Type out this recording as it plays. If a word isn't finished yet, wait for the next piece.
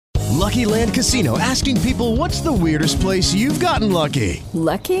Lucky Land Casino, asking people, what's the weirdest place you've gotten lucky?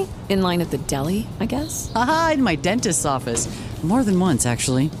 Lucky? In line at the deli, I guess? Aha, in my dentist's office. More than once,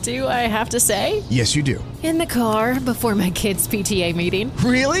 actually. Do I have to say? Yes, you do. In the car before my kids' PTA meeting.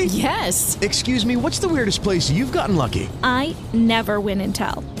 Really? Yes. Excuse me, what's the weirdest place you've gotten lucky? I never win and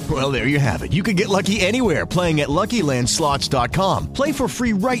tell. Well, there you have it. You can get lucky anywhere, playing at LuckyLandSlots.com. Play for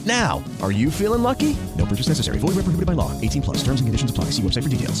free right now. Are you feeling lucky? No purchase necessary. Void where prohibited by law. 18 plus. Terms and conditions apply. See website for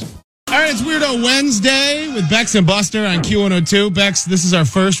details. All right, it's Weirdo Wednesday with Bex and Buster on Q102. Bex, this is our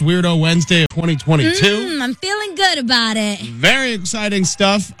first Weirdo Wednesday of 2022. I'm feeling good about it. Very exciting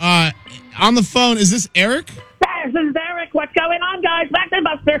stuff. On the phone, is this Eric? This is Eric. What's going on, guys? Bex and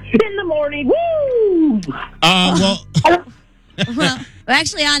Buster in the morning. Woo! Well, we're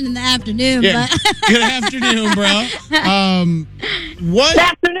actually on in the afternoon, Yeah. but Good afternoon, bro. What? It's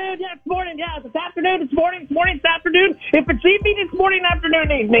afternoon, yeah, it's morning, yeah. It's afternoon, it's morning, it's afternoon. If it's evening, it's morning,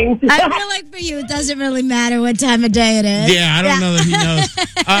 afternoon, evening. I feel like for you, it doesn't really matter what time of day it is. Yeah, I don't know that he knows.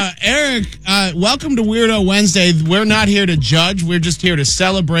 Eric, welcome to Weirdo Wednesday. We're not here to judge. We're just here to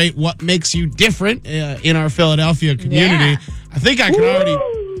celebrate what makes you different in our Philadelphia community. Yeah. I think I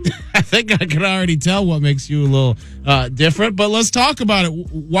can already tell what makes you a little different, but let's talk about it.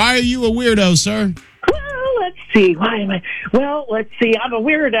 Why are you a weirdo, sir? Well, let's see. Why am I? Well, let's see. I'm a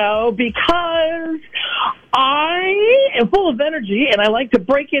weirdo because I am full of energy and I like to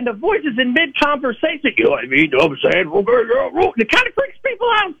break into voices in mid-conversation. You know what I mean? I'm saying, it kind of freaks people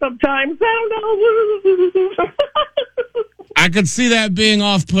out sometimes. I don't know. I could see that being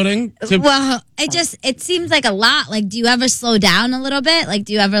off-putting. Well, it seems like a lot. Like, do you ever slow down a little bit? Like,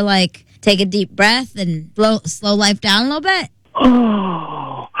 do you ever, like, take a deep breath and slow life down a little bit?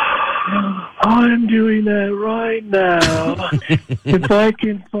 Oh, I'm doing that right now. If I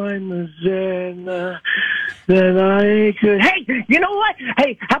can find the Zen, then I could. Hey, you know what?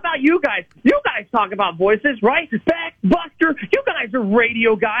 Hey, how about you guys? You guys talk about voices, right? Beck, Buster, you guys are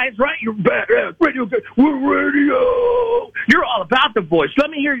radio guys, right? You're radio guys. We're radio. You're all about the voice. Let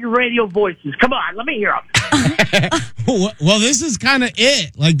me hear your radio voices. Come on, let me hear them. Well, this is kind of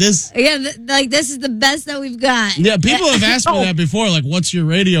it. Like this. Yeah, this is the best that we've got. Yeah, people have asked me that before. Like, what's your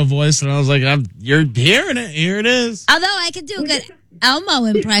radio voice? And I was like, you're hearing it. Here it is. Although I could do a good Elmo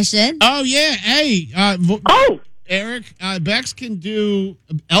impression. Oh, yeah. Hey. Eric, Bex can do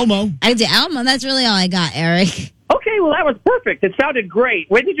Elmo. I do Elmo. That's really all I got, Eric. Okay, well, that was perfect. It sounded great.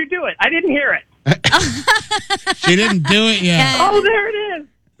 When did you do it? I didn't hear it. She didn't do it yet. Oh, there it is.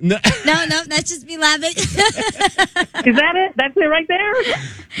 No, that's just me laughing. Is that it? That's it right there?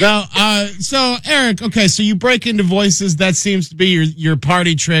 No, so Eric, okay, so you break into voices. That seems to be your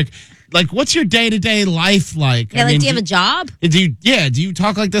party trick. Like, what's your day-to-day life like? Yeah, do you have a job? Do you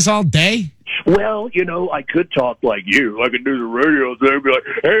talk like this all day? Well, I could talk like you. I could do the radio thing, be like,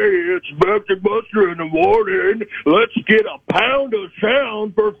 hey, it's Bex and Buster in the morning. Let's get a pound of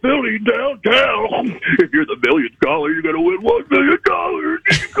sound for Philly downtown. If you're the millionth caller, you're going to win $1 million. You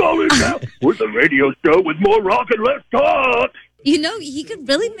can call it now. We're the radio show with more rock and less talk. He could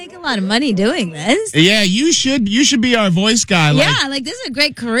really make a lot of money doing this. Yeah, you should be our voice guy. This is a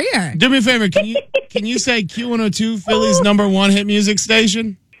great career. Do me a favor, can you say Q102, Philly's #1 hit music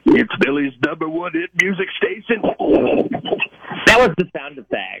station? It's Philly's #1 hit music station. That was the sound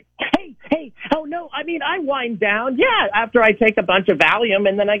effect. Hey, oh no, I mean, I wind down, after I take a bunch of Valium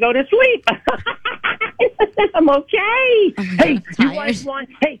and then I go to sleep. I'm okay. Hey,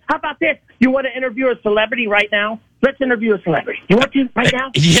 how about this? You want to interview a celebrity right now? Let's interview a celebrity. You want to right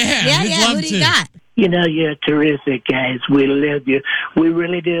now? Yeah. Who do you got? You're terrific, guys. We love you. We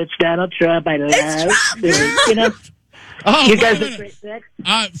really do. It's Donald Trump. I love you. Oh, you guys are great.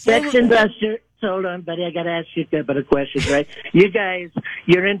 Bex and Buster. Hold on, buddy. I got to ask you a couple of questions, right? You guys,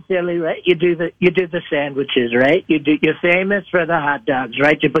 you're in Philly, right? You do the sandwiches, right? You're famous for the hot dogs,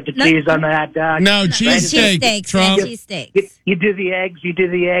 right? You put the cheese on the hot dog. No, cheesesteak, Trump. Cheesesteaks. You do the eggs,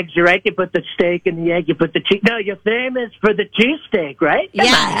 you're right? You put the steak in the egg, you put the cheese. No, you're famous for the cheesesteak, right? Yeah.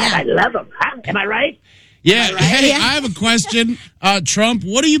 I love them. Am I right? Yeah. Hey, I have a question. Trump,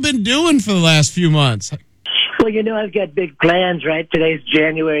 what have you been doing for the last few months? Well, I've got big plans, right? Today's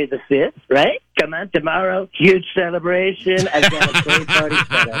January the 5th, right? Come on, tomorrow, huge celebration. I've got a great party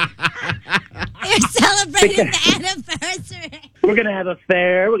set up. You're celebrating the anniversary. We're going to have a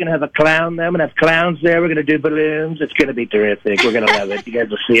fair. We're going to have a clown there. I'm going to have clowns there. We're going to do balloons. It's going to be terrific. We're going to love it. You guys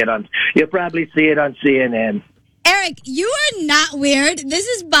will see it you'll probably see it on CNN. Eric, you are not weird. This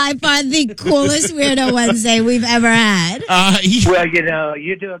is by far the coolest Weirdo Wednesday we've ever had. Well,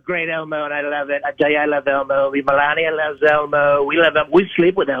 you do a great Elmo, and I love it. I tell you, I love Elmo. Melania loves Elmo. We love him. We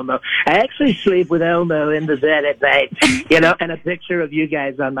sleep with Elmo. I actually sleep with Elmo in the bed at night, and a picture of you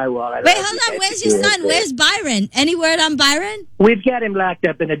guys on my wall. Wait, hold on. Where's your son? Where's Byron? Any word on Byron? We've got him locked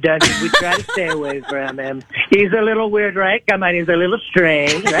up in a dungeon. We try to stay away from him. He's a little weird, right? Come on, he's a little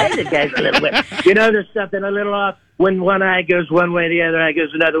strange, right? The guy's a little weird. There's something a little off. When one eye goes one way, the other eye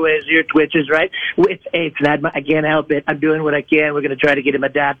goes another way as your twitches, right? It's not. I can't help it. I'm doing what I can. We're going to try to get him a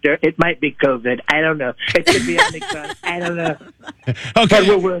doctor. It might be COVID. I don't know. It could be Omicron. I don't know. Okay.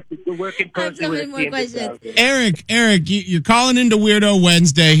 But we're working closely with more questions. Eric, you're calling into Weirdo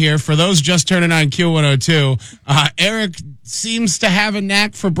Wednesday here. For those just turning on Q102, Eric seems to have a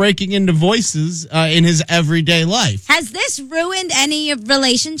knack for breaking into voices in his everyday life. Has this ruined any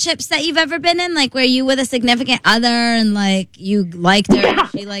relationships that you've ever been in? Like, were you with a significant other and, like, you liked her and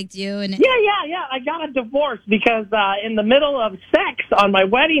she liked you? And Yeah. I got a divorce because in the middle of sex on my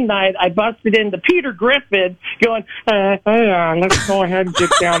wedding night, I busted into Peter Griffin going, let's go ahead and get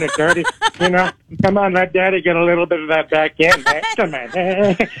down and dirty. Come on, let Daddy get a little bit of that back in. Right? Come on.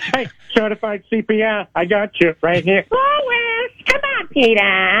 Hey, certified CPR, I got you right here. Lois, come on,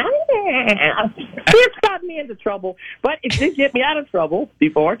 Peter. It's gotten me into trouble, but it did get me out of trouble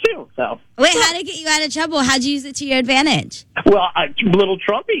before, too. So. Wait, how did it get you out of trouble? How'd you use it to your advantage? Well, little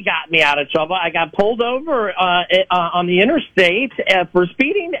Trumpy got me out of trouble. I got pulled over on the interstate for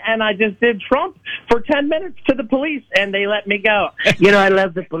speeding, and I just did Trump for 10 minutes to the police, and they let me go. I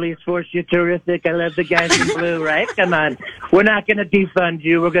love the police force. You're terrific. I love the guys in blue, right? Come on. We're not going to defund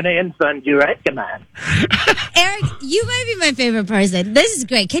you. We're going to infund you, right? Come on. Eric, you might be my favorite person. This is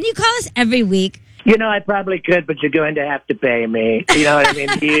great. Can you call us every week? I probably could, but you're going to have to pay me. You know what I mean?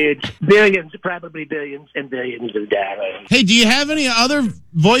 Huge. Billions, probably billions and billions of dollars. Hey, do you have any other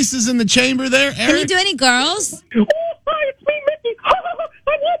voices in the chamber there, Eric? Can you do any girls? Oh, hi, it's me, Mickey. I love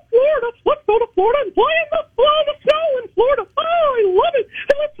Florida. Let's go to Florida and play in the snow in Florida. Oh, I love it.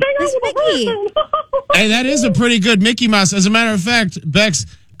 And let's hang out with Mickey. Hey, that is a pretty good Mickey Mouse. As a matter of fact, Bex,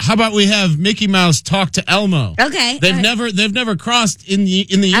 how about we have Mickey Mouse talk to Elmo? Okay. They've never crossed in the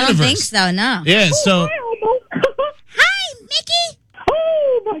universe. I don't think so, no. Yeah, so Hi, Elmo. Hi, Mickey.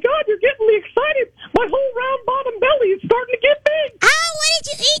 Oh, my God, you're getting me excited. My whole round bottom belly is starting to get big. Oh, what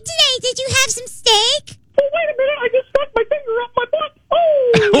did you eat today? Did you have some steak? Oh, wait a minute. I just stuck my finger up my butt.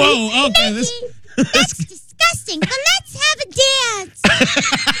 Oh. whoa, okay, That's disgusting, but let's have a dance.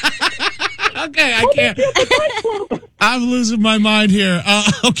 Okay, I can't. I'm losing my mind here.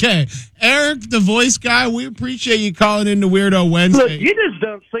 Okay, Eric, the voice guy, we appreciate you calling into Weirdo Wednesday. Look, you just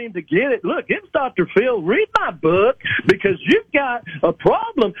don't seem to get it. Look, it's Dr. Phil. Read my book because you've got a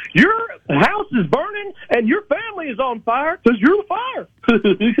problem. Your house is burning and your family is on fire because you're the fire.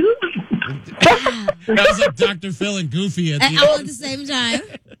 That was like Dr. Phil and Goofy at the All at end. the same time.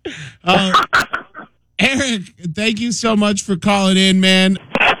 Eric, thank you so much for calling in, man.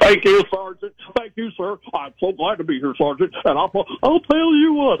 Thank you, Sergeant. Thank you, sir. I'm so glad to be here, Sergeant. And I'll tell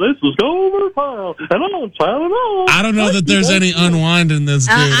you what, this is going fine. And I'm signing off. I don't know that there's any unwind in this,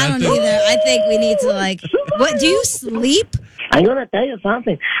 dude. I don't either. I think we need to, what, do you sleep? I'm going to tell you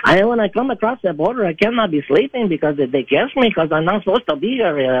something. When I come across the border, I cannot be sleeping because they catch me because I'm not supposed to be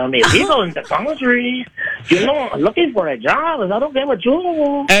here. People in the country, looking for a job. Is that okay with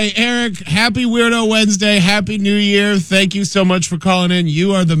you? Hey, Eric, happy Weirdo Wednesday. Happy New Year. Thank you so much for calling in.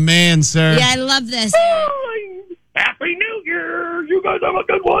 You are the man, sir. Yeah, I love this. Happy New Year. You guys have a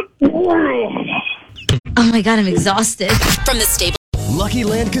good one. Oh, my God, I'm exhausted. From the stable. Lucky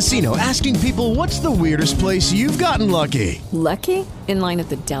Land Casino asking people, what's the weirdest place you've gotten lucky? Lucky? In line at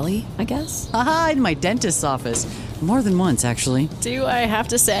the deli, I guess? Aha, in my dentist's office. More than once, actually. Do I have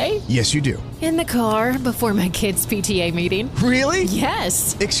to say? Yes, you do. In the car before my kids' PTA meeting. Really?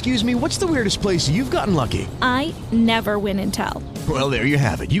 Yes. Excuse me, what's the weirdest place you've gotten lucky? I never win and tell. Well, there you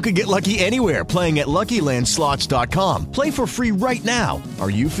have it. You can get lucky anywhere, playing at LuckyLandSlots.com. Play for free right now. Are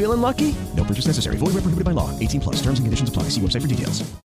you feeling lucky? No purchase necessary. Void where prohibited by law. 18+. Terms and conditions apply. See website for details.